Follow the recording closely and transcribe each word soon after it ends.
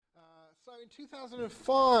in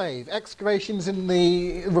 2005, excavations in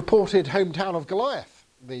the reported hometown of Goliath,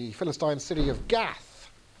 the Philistine city of Gath,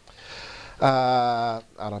 and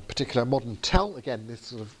a particular modern tell. Again, this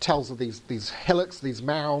sort of tells of these hillocks, these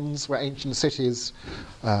mounds where ancient cities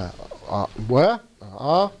are,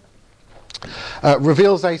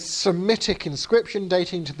 reveals a Semitic inscription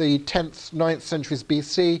dating to the 10th, 9th centuries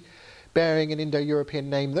BC, bearing an Indo-European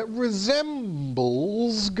name that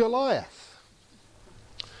resembles Goliath.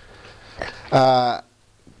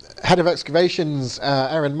 Head of excavations,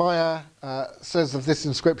 Aaron Meyer, says of this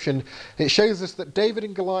inscription, it shows us that David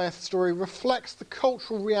and Goliath's story reflects the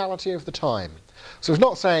cultural reality of the time. So it's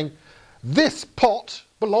not saying, this pot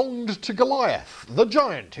belonged to Goliath, the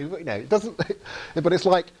giant, who, it doesn't, but it's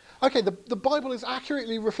like, okay, the Bible is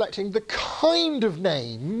accurately reflecting the kind of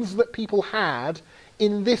names that people had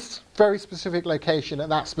in this very specific location at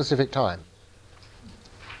that specific time.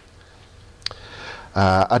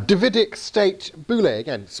 A Davidic state boule,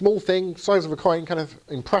 again, small thing, size of a coin kind of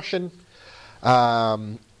impression.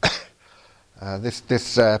 This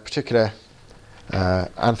particular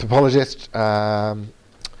anthropologist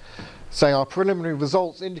say our preliminary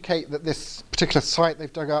results indicate that this particular site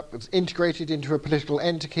they've dug up was integrated into a political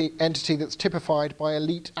entity that's typified by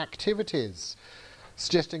elite activities,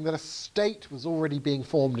 suggesting that a state was already being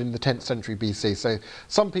formed in the 10th century BC. So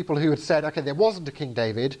some people who had said, okay, there wasn't a King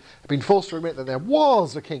David, have been forced to admit that there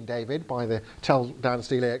was a King David by the Tell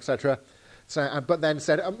dynasty, etc. So, but then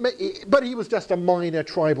said, but he was just a minor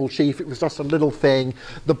tribal chief, it was just a little thing.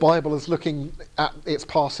 The Bible is looking at its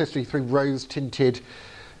past history through rose-tinted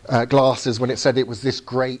glasses when it said it was this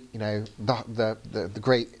great, the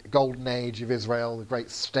great golden age of Israel, the great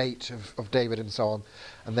state of David and so on.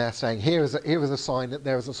 And they're saying here is a sign that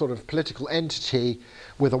there is a sort of political entity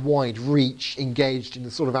with a wide reach engaged in the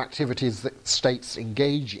sort of activities that states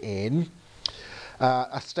engage in.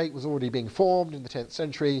 A state was already being formed in the 10th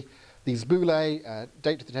century. These boule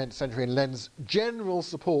date to the 10th century and lends general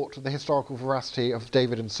support to the historical veracity of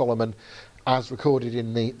David and Solomon as recorded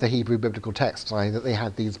in the Hebrew biblical texts, i.e. that they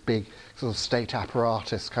had these big sort of state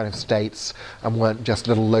apparatus kind of states and weren't just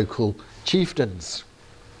little local chieftains.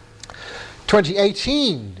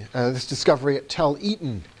 2018, this discovery at Tel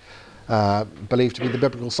Eton, believed to be the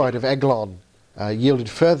biblical site of Eglon, yielded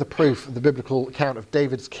further proof of the biblical account of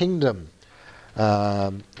David's kingdom.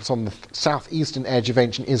 It's on the southeastern edge of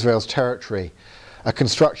ancient Israel's territory. A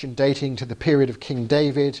construction dating to the period of King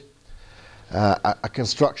David, a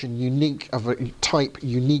construction of a type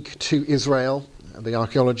unique to Israel, the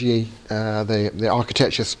archaeology, the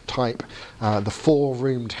architecture type, the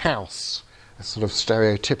four-roomed house, a sort of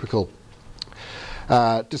stereotypical.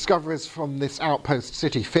 Discoveries from this outpost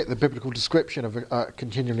city fit the biblical description of a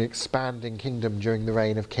continually expanding kingdom during the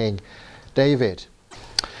reign of King David.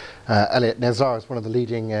 Elliot Nezar is one of the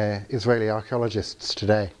leading Israeli archaeologists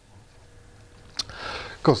today.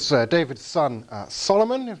 Of course, David's son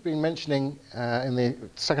Solomon has been mentioning in the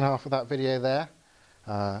second half of that video there.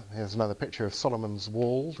 Here's another picture of Solomon's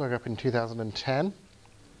wall dug up in 2010.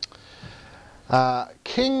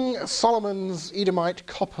 King Solomon's Edomite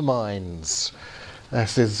copper mines.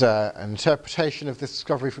 This is an interpretation of this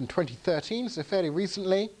discovery from 2013, so fairly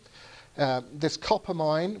recently. This copper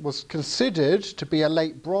mine was considered to be a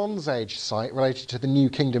late Bronze Age site related to the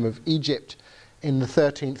New Kingdom of Egypt in the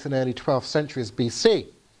 13th and early 12th centuries BC.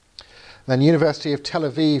 Then University of Tel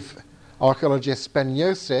Aviv archaeologist Ben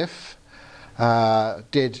Yosef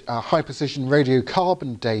did high-precision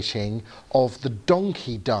radiocarbon dating of the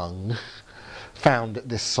donkey dung found at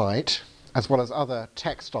this site, as well as other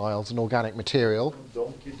textiles and organic material.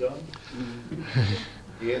 Donkey dung?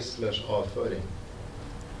 E/avföring.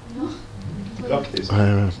 Praktiskt.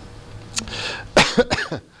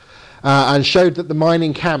 And showed that the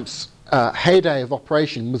mining camp's heyday of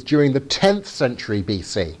operation was during the 10th century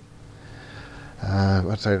BC.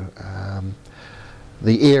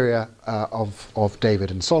 The era of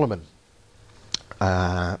David and Solomon.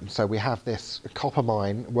 So we have this copper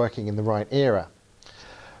mine working in the right era.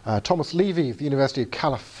 Thomas Levy of the University of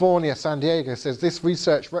California, San Diego, says this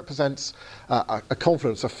research represents a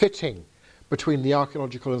confluence, a fitting between the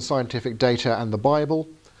archaeological and scientific data and the Bible.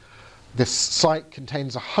 This site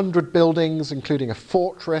contains 100 buildings, including a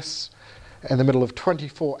fortress, in the middle of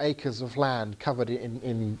 24 acres of land covered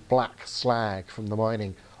in black slag from the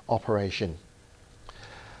mining operation.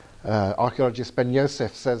 Archaeologist Ben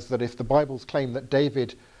Yosef says that if the Bible's claim that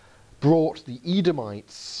David brought the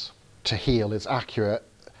Edomites to heel is accurate,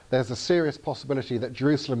 there's a serious possibility that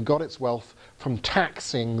Jerusalem got its wealth from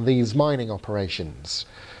taxing these mining operations,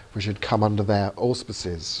 which had come under their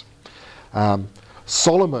auspices.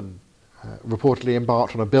 Solomon reportedly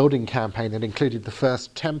embarked on a building campaign that included the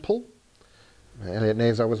first temple,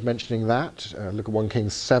 Eleazar was mentioning that. Look at 1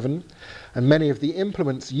 Kings 7. And many of the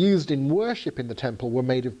implements used in worship in the temple were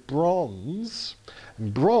made of bronze.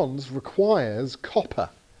 And bronze requires copper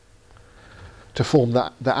to form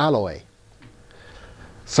the alloy.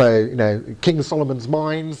 So, King Solomon's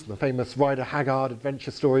Mines, the famous Rider Haggard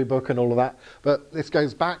adventure storybook and all of that. But this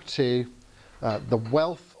goes back to the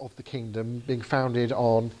wealth of the kingdom being founded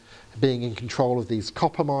on being in control of these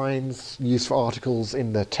copper mines, used for articles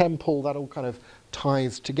in the temple. That all kind of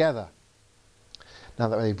ties together now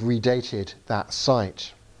that they've redated that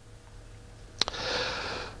site.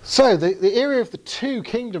 So the era of the two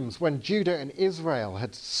kingdoms, when Judah and Israel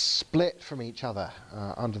had split from each other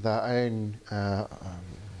under their own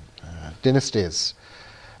dynasties.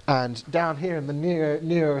 And down here in the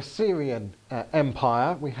Neo-Assyrian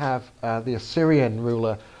Empire, we have the Assyrian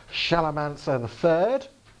ruler Shalmaneser III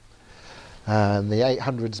in the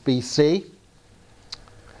 800s BC.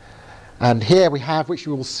 And here we have, which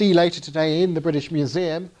we will see later today in the British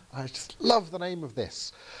Museum, I just love the name of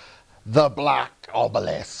this, the Black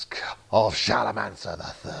Obelisk of Shalmaneser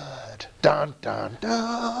III. Dun, dun,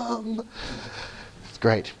 dun. It's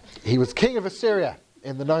great. He was king of Assyria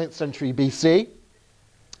in the 9th century BC.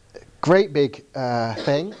 Great big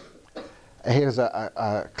thing. Here's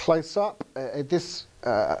a close-up. This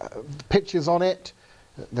picture's on it.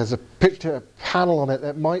 There's a picture panel on it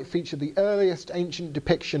that might feature the earliest ancient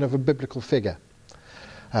depiction of a biblical figure.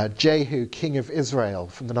 Jehu, king of Israel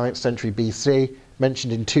from the 9th century BC,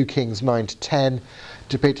 mentioned in 2 Kings 9 to 10,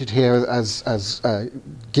 depicted here as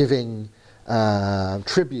giving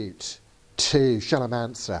tribute to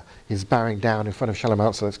Shalmaneser. He's bowing down in front of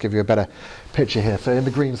Shalmaneser. Let's give you a better picture here. So in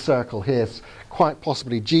the green circle here's quite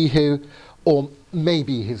possibly Jehu, or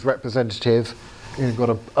maybe his representative. You've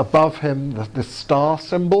got above him the star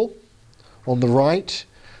symbol on the right,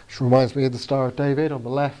 which reminds me of the Star of David. On the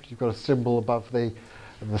left you've got a symbol above the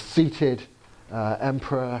seated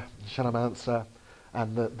emperor Shalmaneser,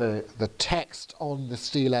 and the text on the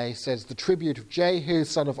stele says, "The tribute of Jehu,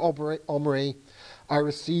 son of Omri, I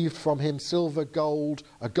received from him silver, gold,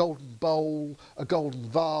 a golden bowl, a golden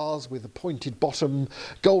vase with a pointed bottom,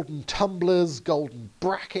 golden tumblers, golden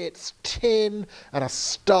brackets, tin, and a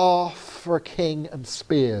staff for a king, and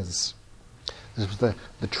spears." This was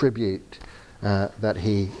the tribute that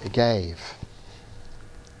he gave.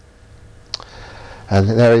 And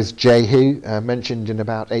there is Jehu, mentioned in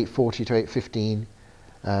about 840 to 815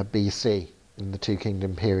 BC in the Two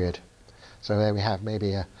Kingdom period. So there we have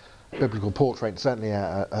maybe a biblical portrait, certainly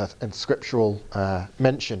a scriptural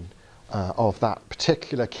mention of that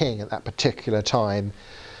particular king at that particular time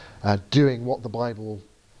doing what the Bible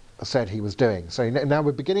said he was doing. So now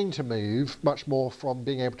we're beginning to move much more from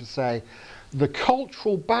being able to say the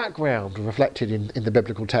cultural background reflected in the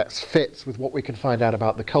biblical text fits with what we can find out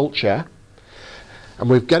about the culture. And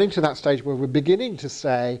we're getting to that stage where we're beginning to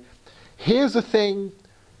say, here's a thing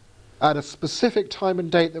at a specific time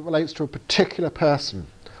and date that relates to a particular person.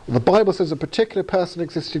 The Bible says a particular person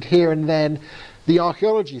existed here and then. The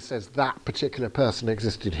archaeology says that particular person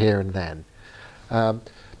existed here and then.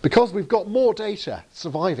 Because we've got more data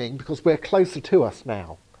surviving, because we're closer to us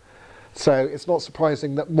now. So it's not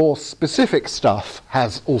surprising that more specific stuff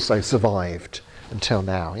has also survived until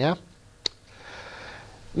now, yeah?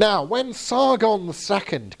 Now, when Sargon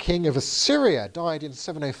II, king of Assyria, died in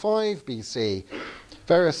 705 BC,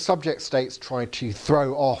 various subject states tried to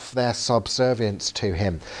throw off their subservience to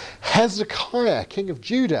him. Hezekiah, king of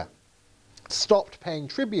Judah, stopped paying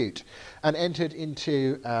tribute and entered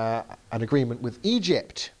into an agreement with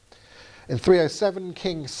Egypt. In 307,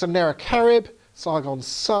 King Sennacherib, Sargon's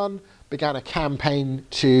son, began a campaign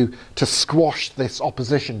to squash this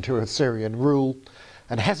opposition to Assyrian rule,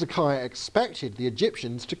 and Hezekiah expected the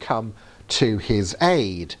Egyptians to come to his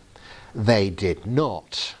aid. They did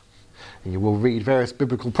not. And you will read various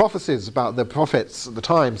biblical prophecies about the prophets at the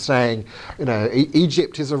time saying,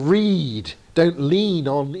 Egypt is a reed. Don't lean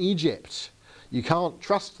on Egypt. You can't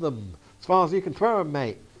trust them. As far as you can throw them,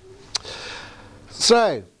 mate.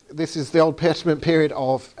 So, this is the Old Testament period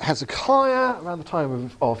of Hezekiah, around the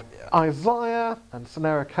time of Isaiah, and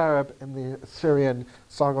Sennacherib in the Assyrian,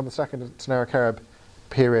 Sargon II and Sennacherib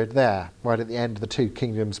period there, right at the end of the Two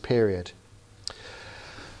Kingdoms period.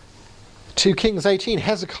 2 Kings 18,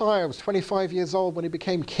 Hezekiah was 25 years old when he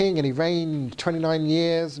became king, and he reigned 29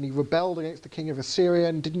 years, and he rebelled against the king of Assyria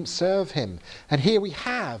and didn't serve him. And here we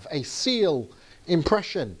have a seal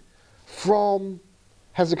impression from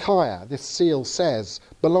Hezekiah. This seal says,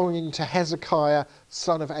 belonging to Hezekiah,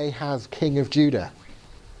 son of Ahaz, king of Judah.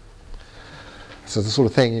 So the sort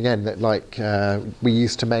of thing, again, that we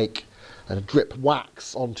used to make drip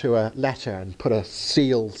wax onto a letter and put a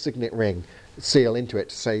signet ring seal into it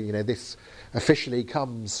to say, you know, this officially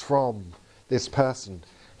comes from this person.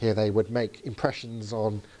 Here they would make impressions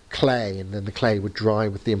on clay, and then the clay would dry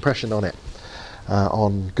with the impression on it,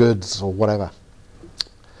 on goods or whatever.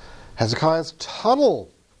 Hezekiah's tunnel.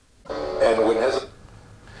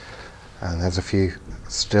 And there's a few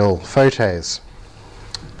still photos.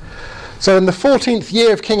 So in the 14th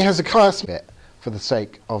year of King Hezekiah, for the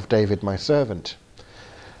sake of David my servant,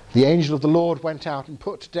 the angel of the Lord went out and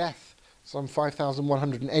put to death some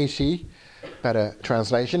 5,180, better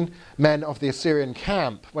translation, men of the Assyrian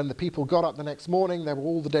camp. When the people got up the next morning, there were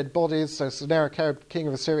all the dead bodies. So Sennacherib, king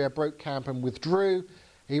of Assyria, broke camp and withdrew.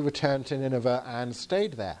 He returned to Nineveh and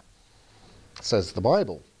stayed there, says the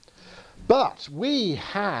Bible. But we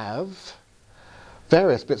have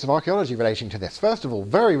various bits of archaeology relating to this. First of all,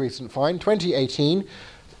 very recent find, 2018,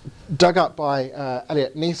 dug up by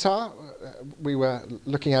Elliot Nisar, we were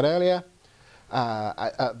looking at earlier,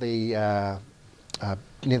 at the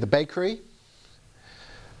near the bakery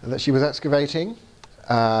that she was excavating,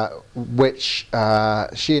 which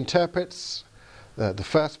she interprets. The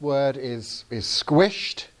first word is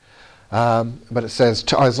squished, but it says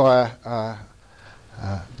to Isaiah,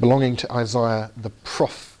 belonging to Isaiah the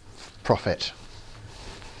prophet,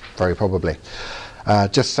 very probably,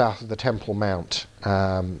 just south of the Temple Mount.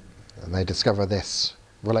 And they discover this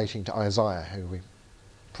relating to Isaiah, who we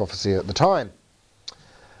prophecy at the time.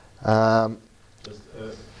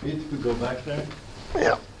 If we go back there.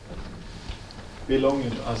 Yeah.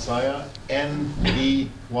 Belonging to Isaiah,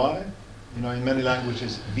 N-E-Y. You know, in many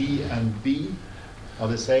languages, V and B are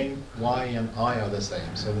the same, Y and I are the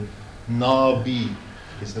same. So Nabi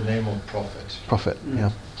is the name of prophet. Prophet,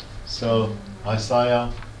 yeah. So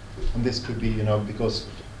Isaiah, and this could be, you know, because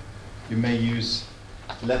you may use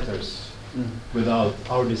letters without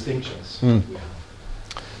our distinctions.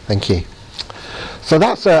 Thank you. So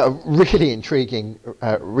that's a really intriguing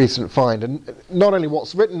recent find, and not only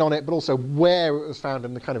what's written on it, but also where it was found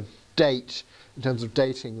and the kind of date, in terms of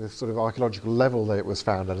dating the sort of archaeological level that it was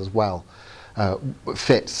found at as well,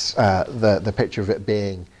 fits the picture of it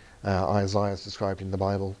being Isaiah as described in the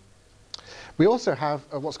Bible. We also have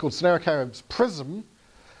what's called Sennacherib's prism,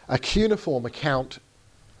 a cuneiform account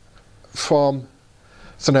from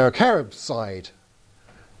Sennacherib's side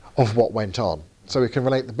of what went on. So we can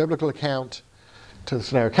relate the biblical account to the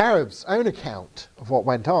Sennacherib's own account of what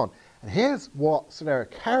went on. And here's what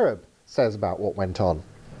Sennacherib says about what went on.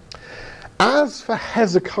 As for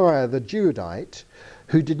Hezekiah the Judite,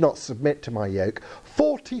 who did not submit to my yoke,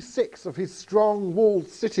 46 of his strong walled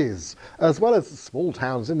cities, as well as the small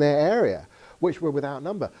towns in their area, which were without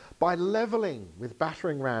number, by levelling with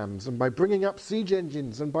battering rams, and by bringing up siege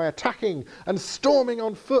engines, and by attacking and storming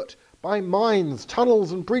on foot, by mines,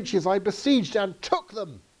 tunnels, and breaches, I besieged and took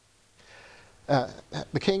them.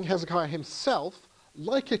 The king Hezekiah himself,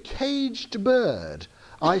 like a caged bird,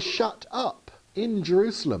 I shut up in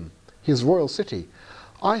Jerusalem, his royal city.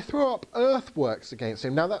 I threw up earthworks against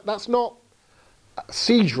him. Now that's not a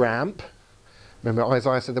siege ramp. Remember,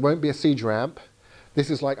 Isaiah said there won't be a siege ramp. This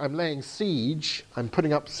is like, I'm laying siege, I'm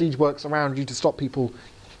putting up siege works around you to stop people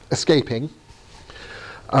escaping.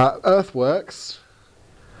 Earthworks,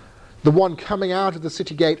 the one coming out of the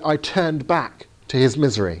city gate, I turned back to his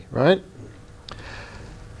misery, right?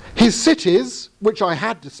 His cities, which I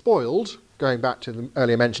had despoiled, going back to the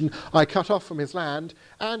earlier mention, I cut off from his land,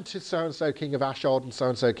 and to so-and-so king of Ashdod and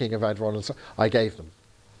so-and-so king of Adron, and so I gave them.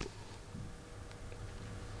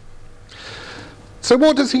 So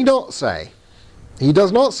what does he not say? He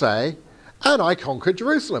does not say, and I conquered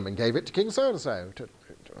Jerusalem and gave it to king so-and-so.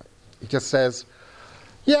 He just says,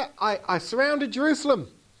 yeah, I surrounded Jerusalem,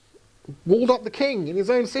 walled up the king in his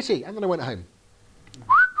own city, and then I went home.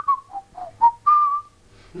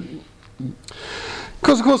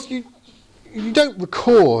 Because, of course, you don't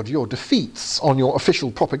record your defeats on your official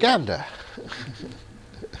propaganda.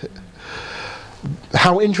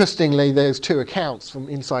 How interestingly those two accounts from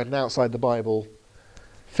inside and outside the Bible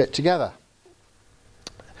fit together.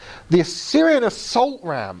 The Assyrian assault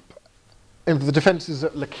ramp into the defences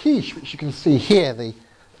at Lachish, which you can see here,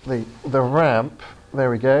 the ramp, there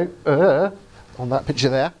we go, on that picture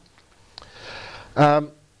there.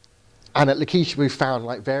 And at Lachish we found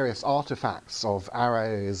like various artefacts of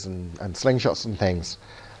arrows and slingshots and things.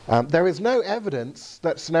 There is no evidence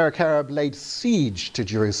that Sennacherib laid siege to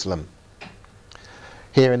Jerusalem.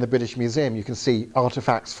 Here in the British Museum you can see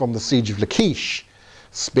artefacts from the siege of Lachish,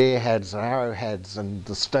 spearheads and arrowheads and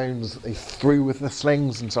the stones that they threw with the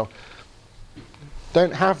slings and so on.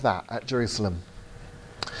 Don't have that at Jerusalem.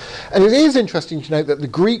 And it is interesting to note that the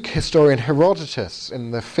Greek historian Herodotus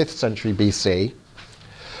in the 5th century BC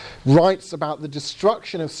writes about the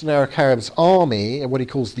destruction of Sennacherib's army and what he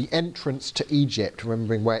calls the entrance to Egypt,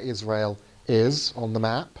 remembering where Israel is on the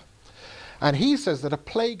map. And he says that a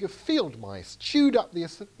plague of field mice chewed up the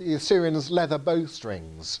Assyrians' leather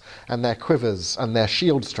bowstrings and their quivers and their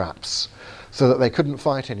shield straps so that they couldn't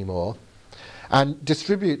fight anymore, and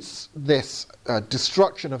distributes this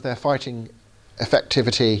destruction of their fighting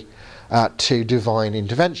effectivity to divine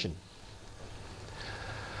intervention.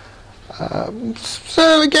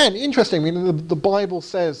 So again, interesting. I mean, the Bible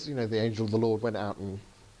says, the angel of the Lord went out and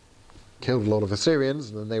killed a lot of Assyrians,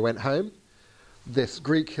 and then they went home. This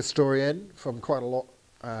Greek historian from quite a lot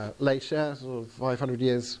later, sort of 500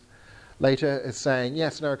 years later, is saying,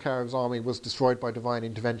 yes, Sennacherib's army was destroyed by divine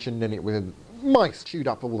intervention, and it was mice chewed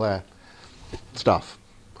up all their stuff.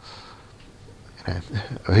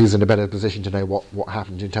 Who's in a better position to know what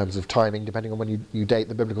happened in terms of timing, depending on when you date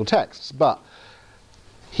the biblical texts. But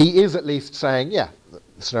he is at least saying,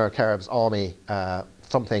 Sennacherib's army,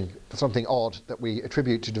 something odd that we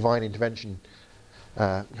attribute to divine intervention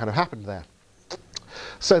kind of happened there.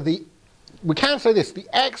 So we can say this, the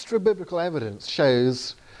extra biblical evidence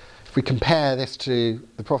shows, if we compare this to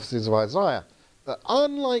the prophecies of Isaiah, that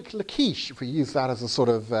unlike Lachish, if we use that as a sort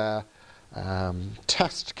of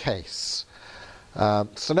test case,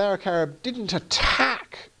 Sennacherib didn't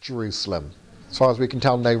attack Jerusalem. As far as we can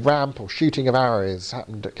tell, no ramp or shooting of arrows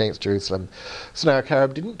happened against Jerusalem.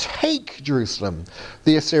 Sennacherib didn't take Jerusalem.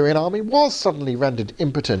 The Assyrian army was suddenly rendered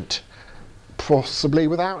impotent, possibly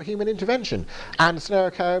without human intervention. And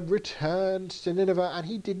Sennacherib returned to Nineveh, and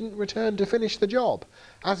he didn't return to finish the job,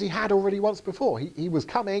 as he had already once before. He was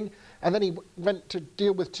coming, and then he went to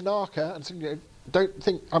deal with Tanaka and said, don't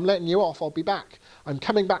think I'm letting you off, I'll be back. I'm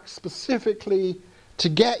coming back specifically to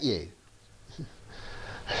get you.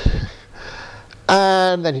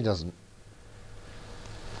 And then he doesn't.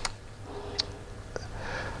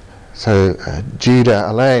 So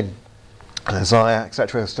Judah alone, Isaiah,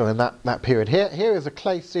 etc., are still in that period. Here is a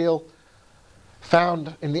clay seal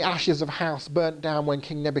found in the ashes of a house burnt down when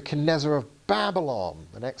King Nebuchadnezzar of Babylon,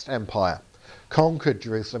 the next empire, conquered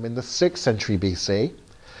Jerusalem in the 6th century BC.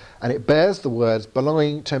 And it bears the words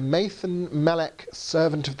belonging to Nathan Melech,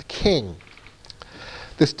 servant of the king.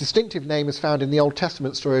 This distinctive name is found in the Old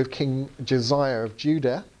Testament story of King Josiah of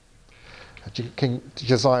Judah. King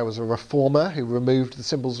Josiah was a reformer who removed the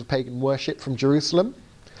symbols of pagan worship from Jerusalem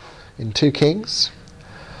in 2 Kings.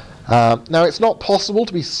 Now, it's not possible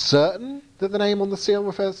to be certain that the name on the seal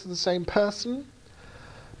refers to the same person,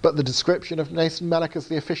 but the description of Nathan Melech as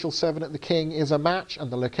the official servant of the king is a match,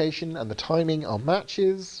 and the location and the timing are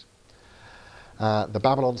matches. The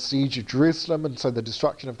Babylon siege of Jerusalem, and so the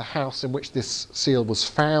destruction of the house in which this seal was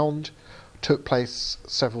found, took place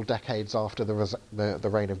several decades after the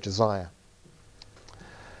reign of Josiah.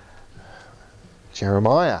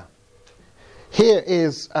 Jeremiah. Here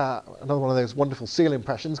is another one of those wonderful seal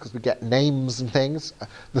impressions, because we get names and things.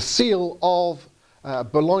 The seal of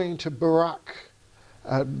belonging to Barak,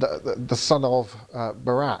 the son of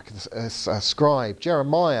Barak, this scribe.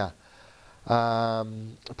 Jeremiah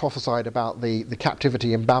prophesied about the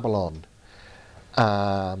captivity in Babylon.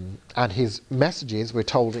 And his messages, we're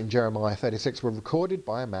told in Jeremiah 36, were recorded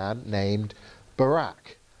by a man named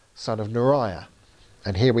Barak, son of Neriah.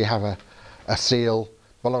 And here we have a seal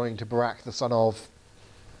belonging to Barak, the son of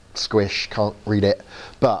Squish, can't read it.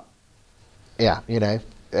 But,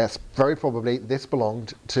 yes, very probably this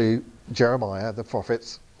belonged to Jeremiah, the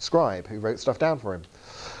prophet's scribe, who wrote stuff down for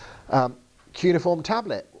him. Cuneiform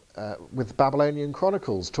tablet with Babylonian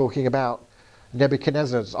chronicles talking about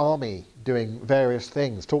Nebuchadnezzar's army doing various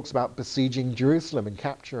things, talks about besieging Jerusalem and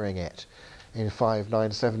capturing it in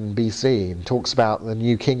 597 BC, and talks about the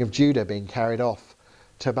new king of Judah being carried off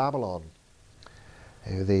to Babylon.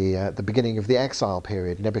 The beginning of the exile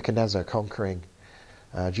period, Nebuchadnezzar conquering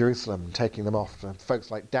Jerusalem, taking them off, and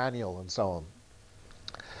folks like Daniel and so on.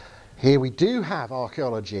 Here we do have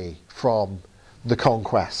archaeology from the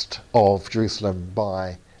conquest of Jerusalem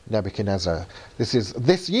by Nebuchadnezzar. This is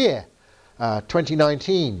this year,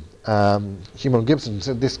 2019. Hugh Gibson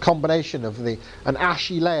said this combination of an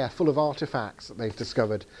ashy layer full of artifacts that they've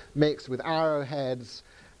discovered, mixed with arrowheads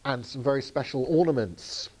and some very special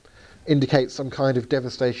ornaments, indicates some kind of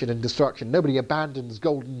devastation and destruction. Nobody abandons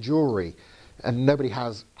golden jewellery, and nobody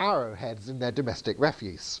has arrowheads in their domestic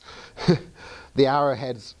refuse. The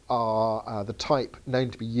arrowheads are the type known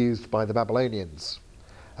to be used by the Babylonians.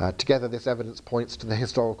 Together, this evidence points to the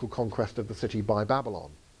historical conquest of the city by Babylon.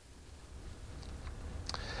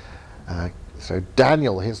 So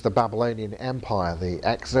Daniel, here's the Babylonian Empire, the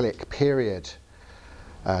exilic period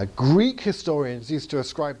Greek historians used to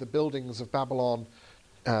ascribe the buildings of Babylon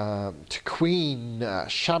to Queen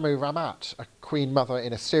Shamu-Ramat, a queen mother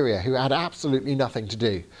in Assyria, who had absolutely nothing to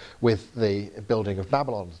do with the building of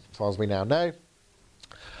Babylon, as far as we now know.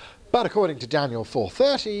 But according to Daniel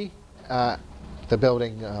 4:30, the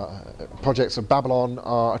building projects of Babylon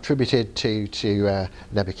are attributed to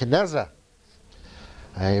Nebuchadnezzar.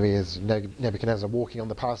 Here he is, Nebuchadnezzar, walking on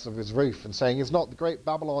the palace of his roof and saying, "Is not the great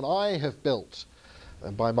Babylon I have built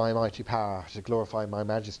by my mighty power to glorify my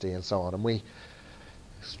majesty," and so on. And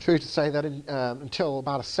it's true to say that until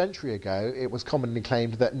about a century ago, it was commonly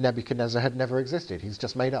claimed that Nebuchadnezzar had never existed. He's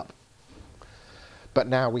just made up. But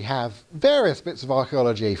now we have various bits of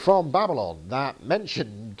archaeology from Babylon that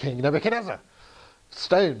mention King Nebuchadnezzar.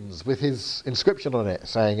 Stones with his inscription on it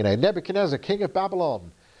saying, Nebuchadnezzar, king of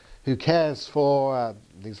Babylon, who cares for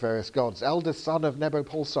these various gods, eldest son of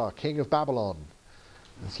Nabopolassar, king of Babylon.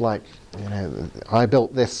 It's like, I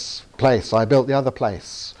built this place, I built the other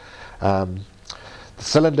place. The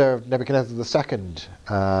cylinder of Nebuchadnezzar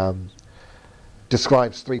II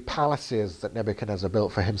describes 3 palaces that Nebuchadnezzar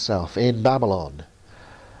built for himself in Babylon.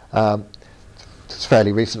 It's a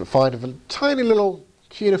fairly recent find of a tiny little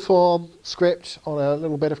cuneiform script on a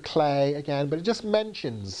little bit of clay again, but it just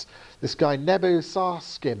mentions this guy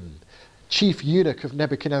Nebu-Sarskim, chief eunuch of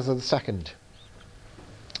Nebuchadnezzar II.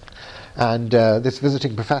 And this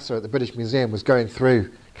visiting professor at the British Museum was going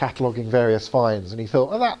through cataloguing various finds, and he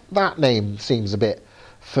thought, that name seems a bit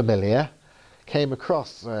familiar. Came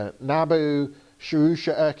across Nabu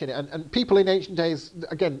Shurusha Erkin, and people in ancient days,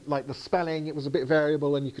 again, like the spelling, it was a bit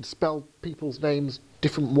variable, and you could spell people's names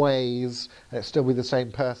different ways, and it'd still be the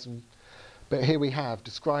same person. But here we have,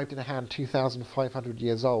 described in a hand 2,500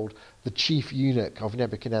 years old, the chief eunuch of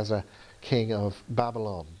Nebuchadnezzar, king of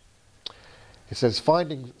Babylon. It says,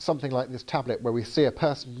 finding something like this tablet where we see a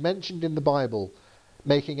person mentioned in the Bible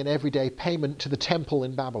making an everyday payment to the temple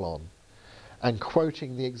in Babylon and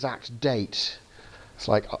quoting the exact date. It's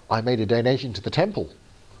like, I made a donation to the temple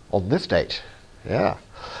on this date. Yeah.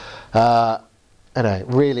 And it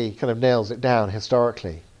really kind of nails it down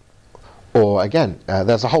historically. Or again,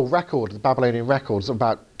 there's a whole record, the Babylonian records,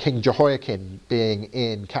 about King Jehoiakim being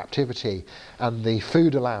in captivity and the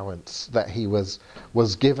food allowance that he was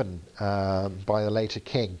given by the later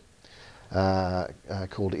king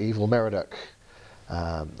called Evil Merodach.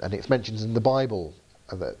 And it's mentioned in the Bible,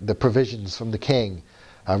 the provisions from the king,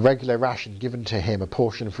 a regular ration given to him, a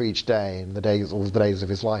portion for each day in all the days of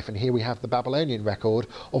his life. And here we have the Babylonian record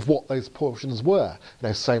of what those portions were.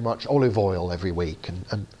 So much olive oil every week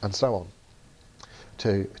and so on.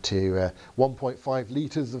 To 1.5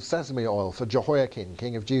 litres of sesame oil for Jehoiakim,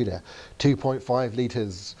 king of Judah, 2.5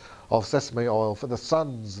 litres of sesame oil for the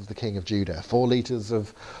sons of the king of Judah, 4 litres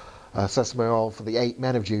of sesame oil for the 8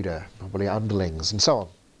 men of Judah, probably underlings, and so on.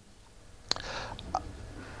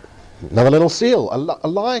 Another little seal,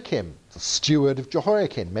 Eliakim, the steward of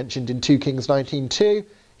Jehoiakim, mentioned in 2 Kings 19:2.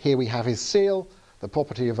 Here we have his seal, the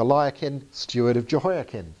property of Eliakim, steward of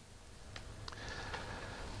Jehoiakim.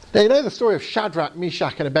 Now, you know the story of Shadrach,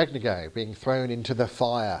 Meshach and Abednego being thrown into the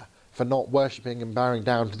fire for not worshipping and bowing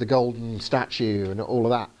down to the golden statue and all of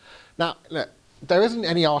that. Now, look, there isn't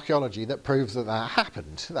any archaeology that proves that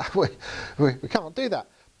happened. We can't do that.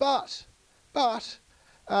 But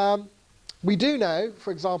we do know,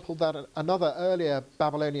 for example, that another earlier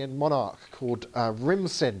Babylonian monarch called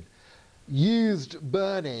Rimsin used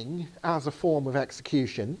burning as a form of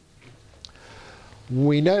execution.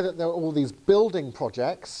 We know that there are all these building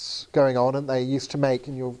projects going on, and they used to make,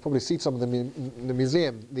 and you'll probably see some of them in the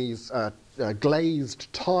museum, these glazed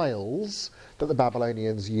tiles that the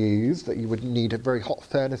Babylonians used, that you would need very hot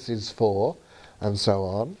furnaces for, and so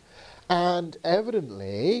on. And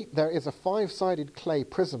evidently, there is a 5-sided clay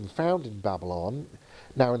prism found in Babylon,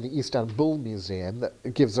 now in the Istanbul Museum,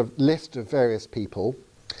 that gives a list of various people.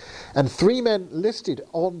 And 3 men listed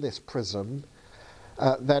on this prism,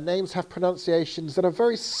 their names have pronunciations that are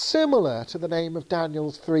very similar to the name of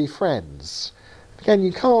Daniel's 3 friends. Again,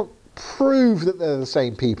 you can't prove that they're the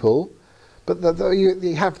same people, but that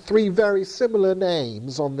you have 3 very similar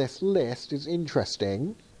names on this list is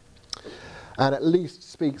interesting, and at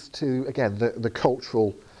least speaks to, again, the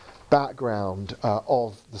cultural background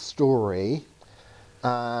of the story.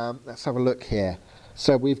 Let's have a look here.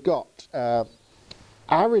 So we've got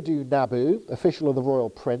Aridu Nabu, official of the royal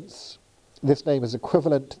prince. This name is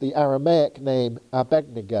equivalent to the Aramaic name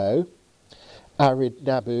Abednego. Arid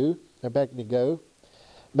Nabu, Abednego,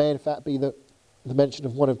 may in fact be the mention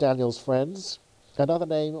of one of Daniel's friends. Another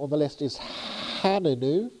name on the list is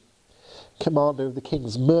Hananu, commander of the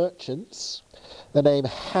king's merchants. The name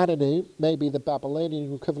Hananu may be the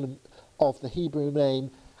Babylonian equivalent of the Hebrew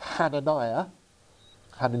name Hananiah.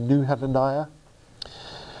 Hananiah.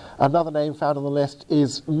 Another name found on the list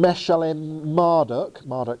is Meshalim Marduk.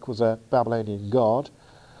 Marduk was a Babylonian god,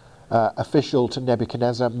 official to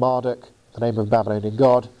Nebuchadnezzar. Marduk, the name of a Babylonian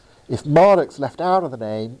god. If Marduk's left out of the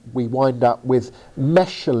name, we wind up with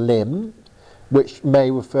Meshalim, which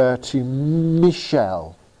may refer to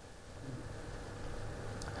Michel.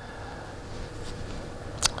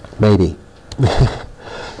 Maybe.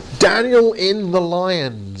 Daniel in the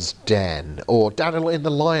lion's den, or Daniel in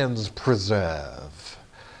the lion's preserve.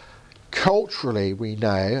 Culturally, we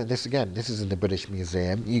know, and this is in the British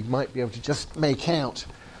Museum, you might be able to just make out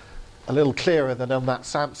a little clearer than on that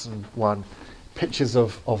Samson one, pictures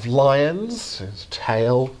of lions, his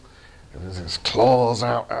tail, his claws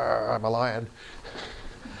out, I'm a lion.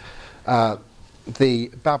 The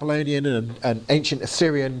Babylonian and ancient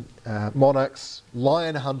Assyrian monarchs,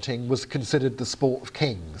 lion hunting was considered the sport of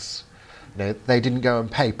kings. You know, they didn't go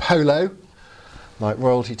and pay polo like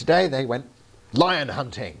royalty today. They went lion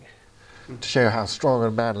hunting to show how strong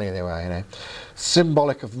and manly they were. You know,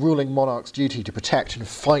 symbolic of ruling monarchs' duty to protect and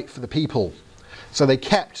fight for the people. So they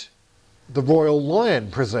kept the royal lion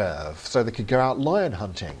preserve so they could go out lion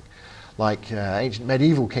hunting. Like ancient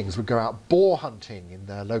medieval kings would go out boar hunting in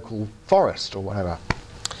their local forest or whatever.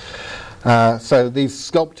 So these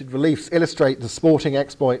sculpted reliefs illustrate the sporting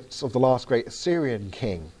exploits of the last great Assyrian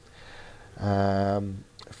king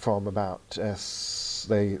from about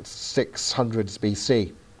the 600s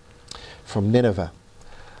BC from Nineveh.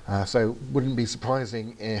 So wouldn't be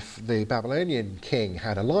surprising if the Babylonian king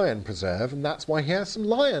had a lion preserve, and that's why he has some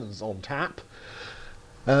lions on tap.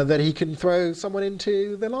 That he can throw someone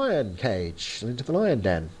into the lion cage, into the lion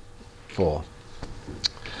den for.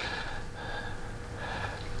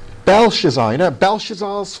 Belshazzar, you know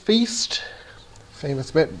Belshazzar's feast?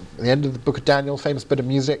 Famous bit, at the end of the book of Daniel, famous bit of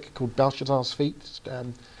music called Belshazzar's feast.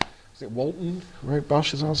 Is it Walton who wrote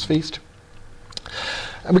Belshazzar's feast?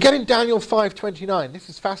 And we get in Daniel 5:29. This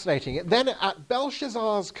is fascinating. Then at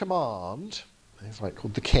Belshazzar's command, he's like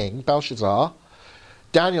called the king, Belshazzar,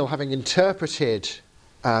 Daniel having interpreted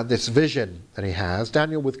this vision that he has,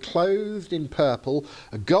 Daniel was clothed in purple,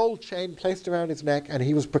 a gold chain placed around his neck, and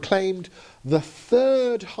he was proclaimed the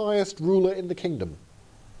third highest ruler in the kingdom.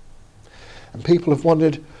 And people have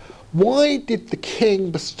wondered, why did the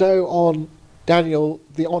king bestow on Daniel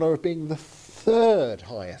the honour of being the third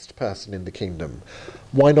highest person in the kingdom?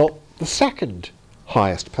 Why not the second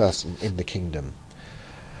highest person in the kingdom?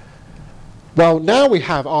 Well, now we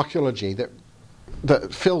have archaeology that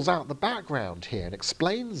fills out the background here and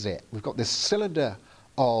explains it. We've got this cylinder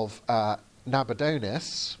of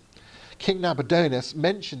Nabonidus. King Nabonidus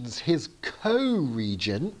mentions his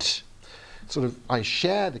co-regent, sort of, I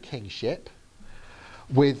share the kingship,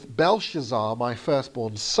 with Belshazzar, my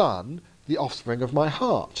firstborn son, the offspring of my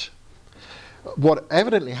heart. What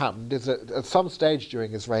evidently happened is that at some stage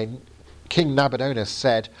during his reign, King Nabonidus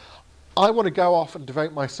said, I want to go off and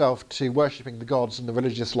devote myself to worshipping the gods and the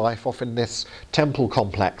religious life off in this temple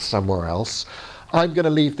complex somewhere else. I'm going to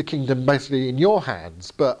leave the kingdom mostly in your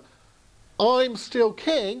hands, but I'm still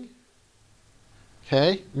king.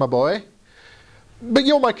 Okay, my boy. But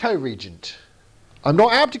you're my co-regent. I'm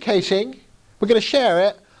not abdicating. We're going to share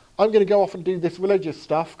it. I'm going to go off and do this religious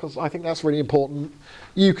stuff because I think that's really important.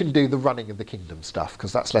 You can do the running of the kingdom stuff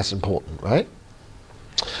because that's less important, right?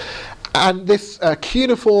 And this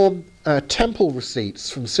cuneiform temple receipts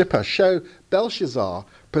from Sippar show Belshazzar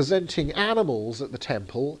presenting animals at the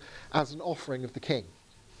temple as an offering of the king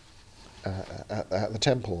at the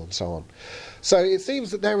temple and so on. So it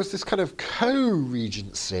seems that there was this kind of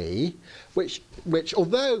co-regency, which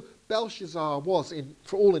although Belshazzar was,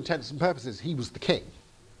 for all intents and purposes, he was the king.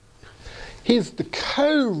 He's the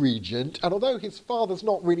co-regent, and although his father's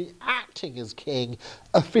not really acting as king,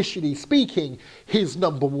 officially speaking, he's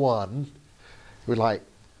number one.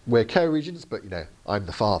 We're co-regents, but, I'm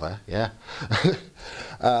the father, yeah?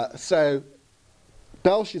 So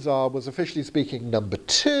Belshazzar was officially speaking number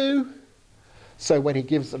two. So when he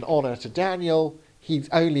gives an honour to Daniel, he's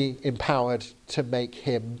only empowered to make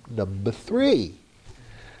him number three.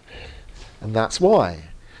 And that's why.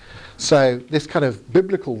 So this kind of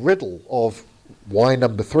biblical riddle of why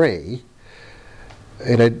number three,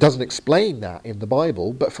 doesn't explain that in the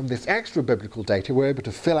Bible, but from this extra biblical data, we're able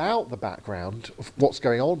to fill out the background of what's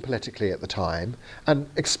going on politically at the time and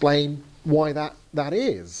explain why that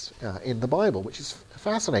is in the Bible, which is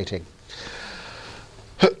fascinating.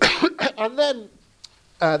 And then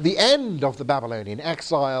the end of the Babylonian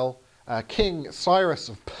exile, King Cyrus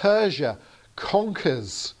of Persia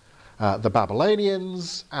conquers the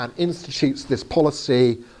Babylonians and institutes this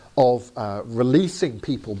policy of releasing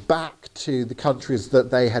people back to the countries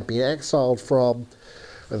that they had been exiled from.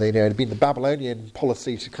 And it had been the Babylonian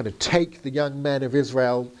policy to kind of take the young men of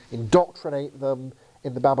Israel, indoctrinate them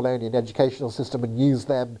in the Babylonian educational system and use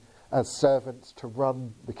them as servants to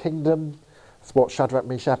run the kingdom. That's what Shadrach,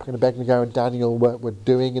 Meshach and Abednego and Daniel were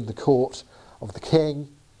doing in the court of the king.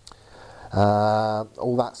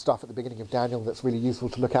 All that stuff at the beginning of Daniel that's really useful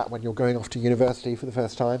to look at when you're going off to university for the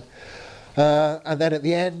first time. And then at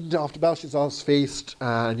the end, after Belshazzar's feast,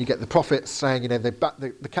 and you get the prophets saying,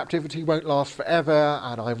 the captivity won't last forever,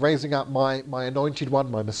 and I'm raising up my anointed one,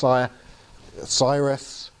 my Messiah,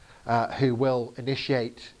 Cyrus, who will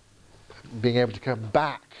initiate being able to come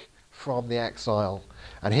back from the exile.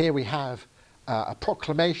 And here we have a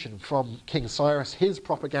proclamation from King Cyrus, his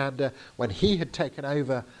propaganda when he had taken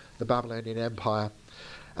over the Babylonian Empire.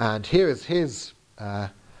 And here is his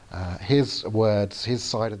words, his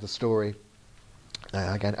side of the story.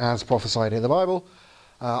 Again, as prophesied in the Bible,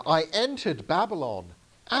 I entered Babylon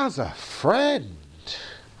as a friend.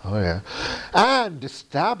 Oh yeah. And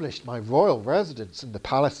established my royal residence in the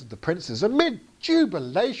palace of the princes amid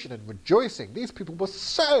jubilation and rejoicing. These people were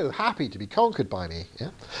so happy to be conquered by me. Yeah?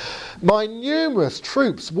 My numerous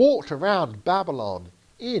troops walked around Babylon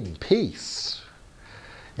in peace.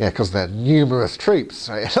 Yeah, because they're numerous troops.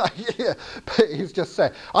 Right? But he's just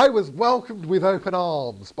saying, I was welcomed with open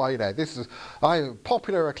arms by, this is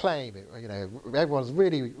popular acclaim. Everyone's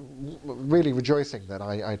really, really rejoicing that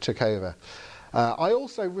I took over. I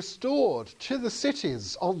also restored to the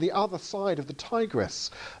cities on the other side of the Tigris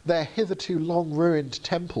their hitherto long ruined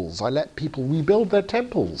temples. I let people rebuild their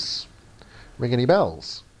temples. Ring any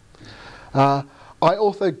bells? I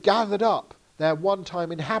also gathered up their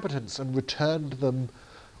one-time inhabitants and returned them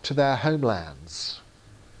to their homelands,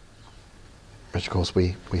 which of course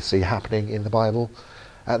we see happening in the Bible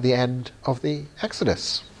at the end of the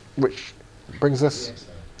Exodus, which brings us,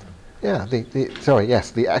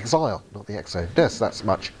 the exile, not the Exodus, that's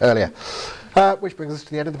much earlier, which brings us to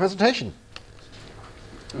the end of the presentation.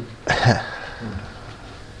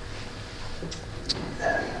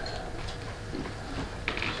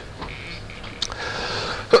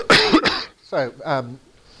 So,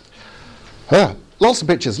 lots of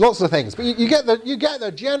pictures, lots of things, but you get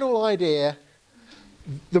the general idea.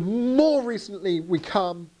 The more recently we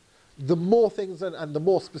come, the more things and the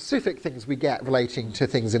more specific things we get relating to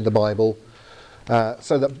things in the Bible,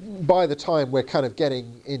 so that by the time we're kind of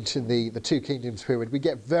getting into the Two Kingdoms period, we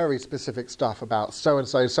get very specific stuff about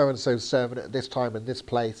so-and-so's servant at this time and this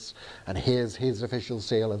place, and here's his official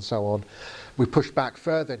seal and so on. We push back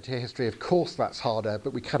further into history, of course that's harder,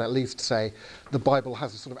 but we can at least say the Bible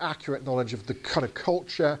has a sort of accurate knowledge of the kind of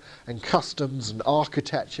culture and customs and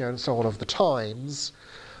architecture and so on of the times,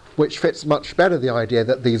 which fits much better the idea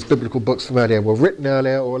that these biblical books from earlier were written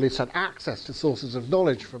earlier, or at least had access to sources of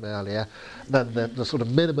knowledge from earlier, than the sort of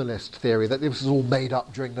minimalist theory that this was all made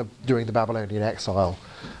up during the Babylonian exile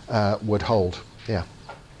would hold. Yeah.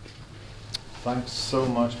 Thanks so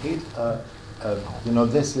much, Pete.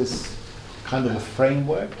 This is kind of a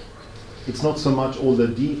framework. It's not so much all the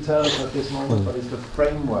details at this moment, but it's the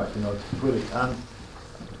framework, to put it. And,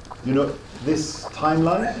 this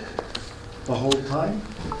timeline, the whole time,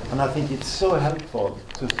 and I think it's so helpful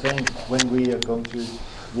to think when we are going to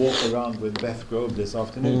walk around with Beth Grove this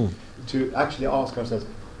afternoon, to actually ask ourselves,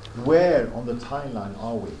 where on the timeline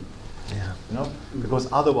are we? Yeah.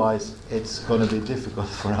 Because otherwise it's going to be difficult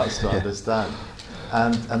for us to understand.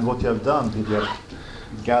 And what you have done, Peter, you have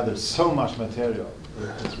gathered so much material.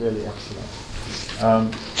 It's really excellent.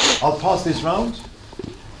 I'll pass this round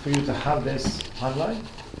for you to have this timeline.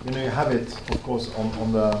 You have it, of course,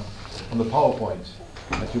 on the PowerPoint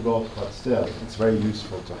that you got, but still, it's very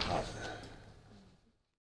useful to have.